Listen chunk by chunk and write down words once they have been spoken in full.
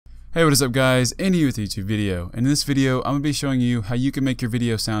Hey, what is up guys? Andy with a YouTube video. And in this video, I'm going to be showing you how you can make your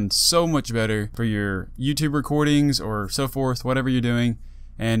video sound so much better for your YouTube recordings or so forth, whatever you're doing.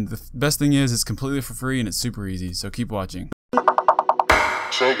 And the best thing is it's completely for free and it's super easy, so keep watching.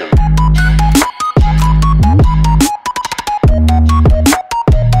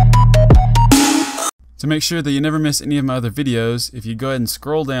 To make sure that you never miss any of my other videos, if you go ahead and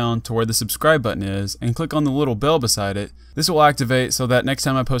scroll down to where the subscribe button is and click on the little bell beside it, this will activate so that next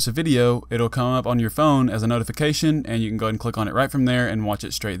time I post a video, it'll come up on your phone as a notification and you can go ahead and click on it right from there and watch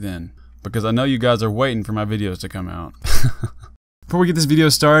it straight then. Because I know you guys are waiting for my videos to come out. Before we get this video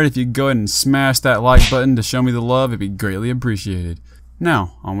started, if you could go ahead and smash that like button to show me the love, it'd be greatly appreciated.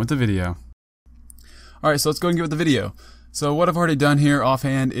 Now, on with the video. Alright, so let's go and get with the video. So what I've already done here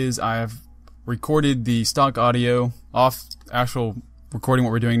offhand is I've recorded the stock audio off actual recording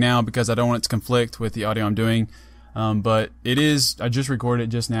what we're doing now because I don't want it to conflict with the audio I'm doing. But it is, I just recorded it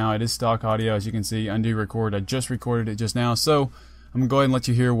just now. It is stock audio, as you can see. Undo record, I just recorded it just now. So I'm going to go ahead and let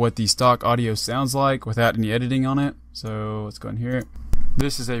you hear what the stock audio sounds like without any editing on it. So let's go ahead and hear it.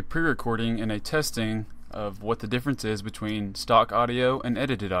 This is a pre-recording and a testing of what the difference is between stock audio and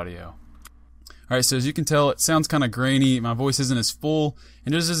edited audio. Alright, so as you can tell, it sounds kind of grainy. My voice isn't as full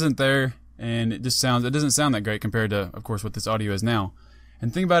and it just isn't there. And it doesn't sound that great compared to, of course, what this audio is now.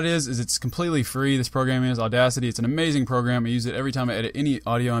 And the thing about it is it's completely free. This program is Audacity. It's an amazing program. I use it every time I edit any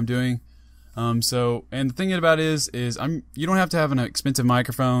audio I'm doing. And the thing about it is you don't have to have an expensive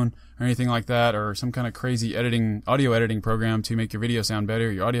microphone or anything like that, or some kind of crazy audio editing program to make your video sound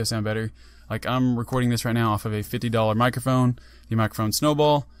better, your audio sound better. Like I'm recording this right now off of a $50 microphone, the Blue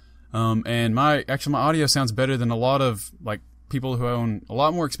Snowball. And my audio sounds better than a lot of people who own a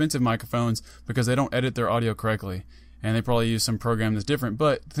lot more expensive microphones because they don't edit their audio correctly and they probably use some program that's different.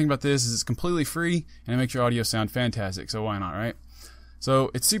 But the thing about this is it's completely free and it makes your audio sound fantastic, so why not, right?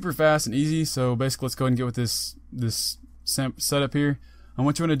 So it's super fast and easy. So basically let's go ahead and get with this setup here. And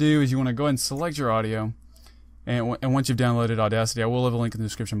what you want to do is you want to go ahead and select your audio, and once you've downloaded Audacity, I will leave a link in the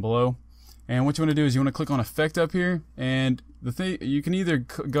description below. And what you want to do is you want to click on Effect up here, and you can either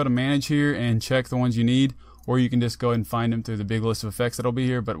go to Manage here and check the ones you need, or you can just go ahead and find them through the big list of effects that'll be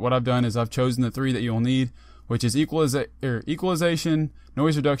here. But what I've done is I've chosen the 3 that you'll need, which is equalization,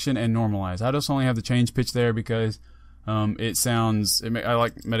 noise reduction, and normalize. I just only have to change pitch there because I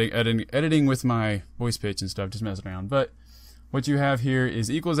like editing with my voice pitch and stuff, just messing around. But what you have here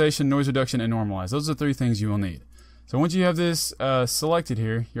is equalization, noise reduction, and normalize. Those are the 3 things you will need. So once you have this selected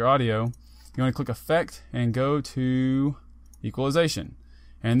here, your audio, you want to click Effect and go to Equalization.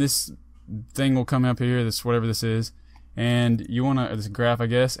 And this thing will come up here, whatever this is, and you want to, this graph I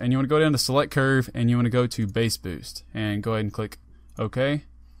guess, and you want to go down to Select Curve and you want to go to Bass Boost and go ahead and click OK,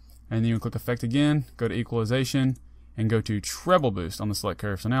 and then you click Effect again, go to Equalization and go to Treble Boost on the Select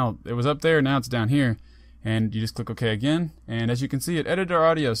Curve. So now it was up there, now it's down here, and you just click OK again, and as you can see it edited our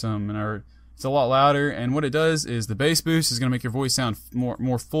audio some, and it's a lot louder. And what it does is the Bass Boost is going to make your voice sound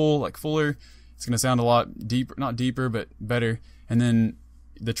more full, fuller. It's going to sound a lot deeper, not deeper but better. And then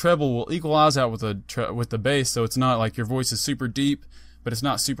the treble will equalize out with the bass, so it's not like your voice is super deep, but it's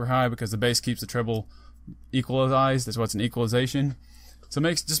not super high because the bass keeps the treble equalized. That's what's an equalization. So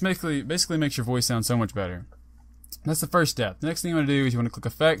basically makes your voice sound so much better. That's the first step. The next thing you want to do is you want to click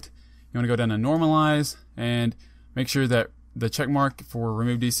Effect. You want to go down to Normalize and make sure that the check mark for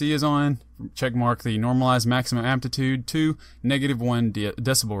Remove DC is on. Check mark the Normalize Maximum Amplitude to -1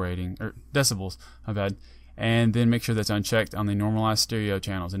 decibel rating, or decibels, my bad. And then make sure that's unchecked on the normalized stereo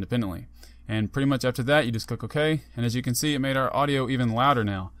channels independently. And pretty much after that, you just click OK. And as you can see, it made our audio even louder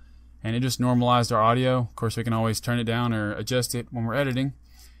now. And it just normalized our audio. Of course, we can always turn it down or adjust it when we're editing.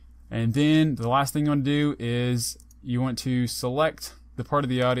 And then the last thing you want to do is you want to select the part of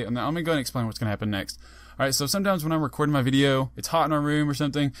the audio. Now, I'm going to go ahead and explain what's going to happen next. Alright, so sometimes when I'm recording my video, it's hot in our room or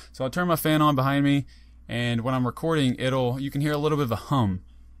something, so I'll turn my fan on behind me, and when I'm recording, you can hear a little bit of a hum.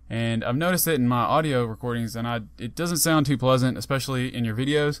 And I've noticed it in my audio recordings, and it doesn't sound too pleasant, especially in your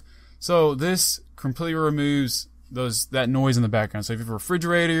videos. So this completely removes that noise in the background. So if you have a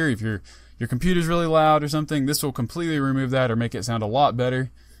refrigerator, if your computer's really loud or something, this will completely remove that or make it sound a lot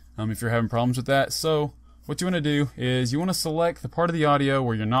better if you're having problems with that. So what you want to do is you want to select the part of the audio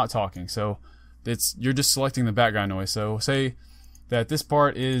where you're not talking. So you're just selecting the background noise. So say that this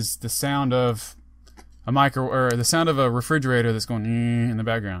part is the sound of the sound of a refrigerator that's going in the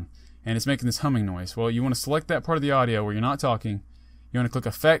background, and it's making this humming noise. Well, you want to select that part of the audio where you're not talking. You want to click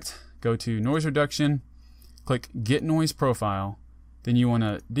Effect, go to Noise Reduction, click Get Noise Profile. Then you want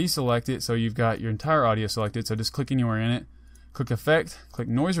to deselect it so you've got your entire audio selected. So just click anywhere in it. Click Effect, click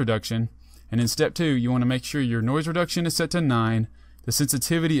Noise Reduction, and in step 2, you want to make sure your noise reduction is set to 9. The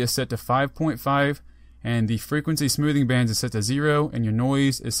sensitivity is set to 5.5, and the frequency smoothing bands is set to 0, and your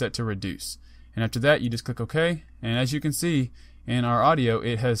noise is set to reduce. And after that, you just click OK, and as you can see in our audio,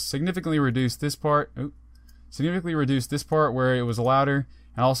 it has significantly reduced this part. Significantly reduced this part where it was louder,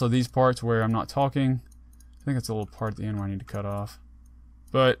 and also these parts where I'm not talking. I think it's a little part at the end where I need to cut off.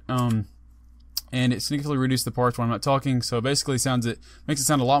 But and it significantly reduced the parts where I'm not talking, so it basically makes it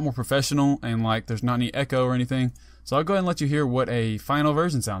sound a lot more professional, and like there's not any echo or anything. So I'll go ahead and let you hear what a final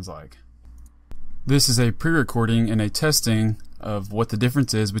version sounds like. This is a pre-recording and a testing of what the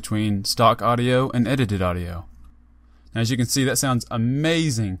difference is between stock audio and edited audio. Now, as you can see, that sounds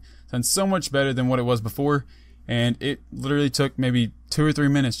amazing. Sounds so much better than what it was before, and it literally took maybe 2 or 3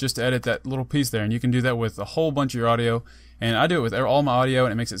 minutes just to edit that little piece there, and you can do that with a whole bunch of your audio, and I do it with all my audio,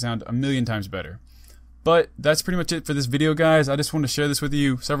 and it makes it sound a million times better. But that's pretty much it for this video, guys. I just wanted to share this with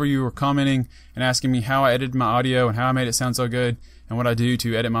you. Several of you were commenting and asking me how I edited my audio and how I made it sound so good, and what I do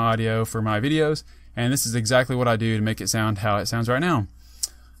to edit my audio for my videos, and this is exactly what I do to make it sound how it sounds right now.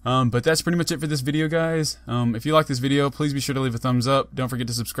 But that's pretty much it for this video, guys. If you like this video, please be sure to leave a thumbs up. Don't forget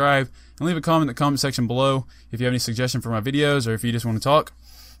to subscribe, and leave a comment in the comment section below if you have any suggestion for my videos, or if you just want to talk.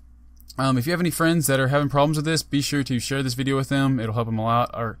 If you have any friends that are having problems with this, be sure to share this video with them. It'll help them a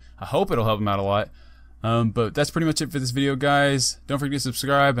lot, or I hope it'll help them out a lot. But that's pretty much it for this video, guys. Don't forget to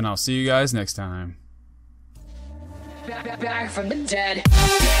subscribe, and I'll see you guys next time. Back from the dead.